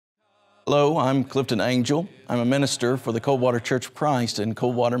Hello, I'm Clifton Angel. I'm a minister for the Coldwater Church of Christ in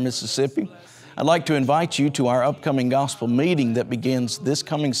Coldwater, Mississippi. I'd like to invite you to our upcoming gospel meeting that begins this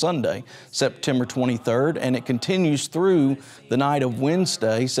coming Sunday, September 23rd, and it continues through the night of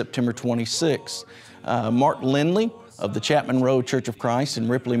Wednesday, September 26th. Mark Lindley of the Chapman Road Church of Christ in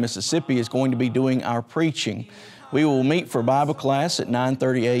Ripley, Mississippi is going to be doing our preaching. We will meet for Bible class at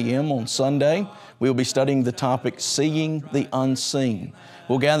 9:30 a.m. on Sunday. We will be studying the topic, Seeing the Unseen.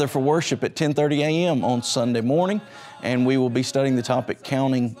 We'll gather for worship at 10:30 a.m. on Sunday morning, and we will be studying the topic,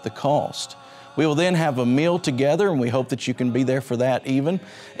 Counting the Cost. We will then have a meal together, and we hope that you can be there for that even,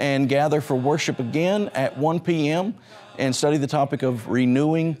 and gather for worship again at 1 p.m. and study the topic of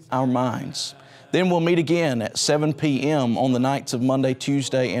renewing our minds. Then we'll meet again at 7 p.m. on the nights of Monday,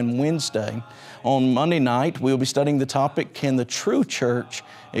 Tuesday, and Wednesday. On Monday night, we'll be studying the topic, Can the True Church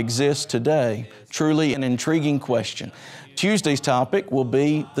Exist Today? Truly an intriguing question. Tuesday's topic will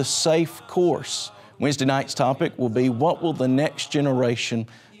be the safe course. Wednesday night's topic will be, what will the next generation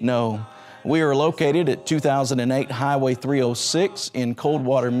know? We are located at 2008 Highway 306 in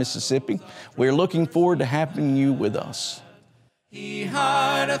Coldwater, Mississippi. We're looking forward to having you with us. He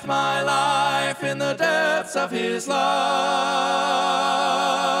hideth my life in the depths of His love,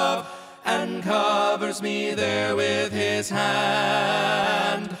 and covers me there with His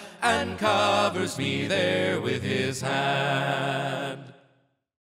hand, and covers me there with His hand.